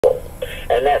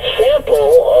And that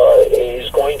sample is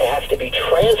going to have to be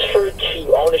transferred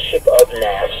to ownership of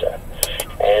NASA.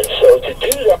 And so to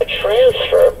do that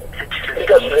transfer,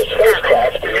 because the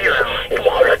spacecraft is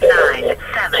hypothermia,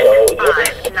 so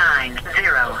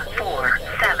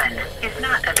 59047 is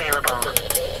not available.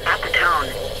 At the tone,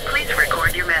 please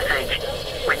record your message.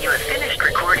 When you have finished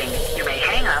recording, you may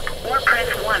hang up or press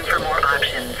 1 for more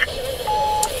options.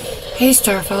 Hey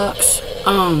Star Fox,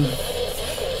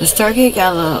 the Stargate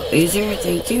got a little easier,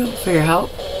 thank you for your help.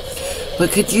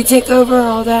 But could you take over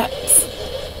all that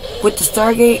with the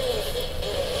Stargate?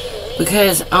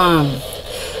 Because, I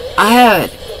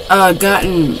had,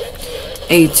 gotten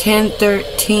a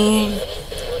 1013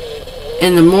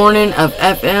 in the morning of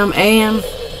FM AM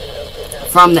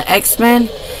from the X-Men,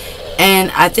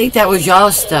 and I think that was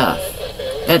y'all's stuff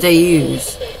that they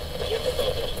used,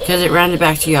 because it ran it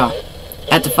back to y'all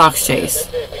at the Fox Chase.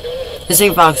 This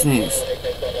ain't Fox News.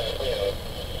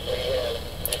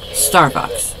 Star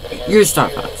Fox. You're Star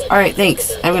Fox. Alright,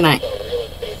 thanks. Have a good night.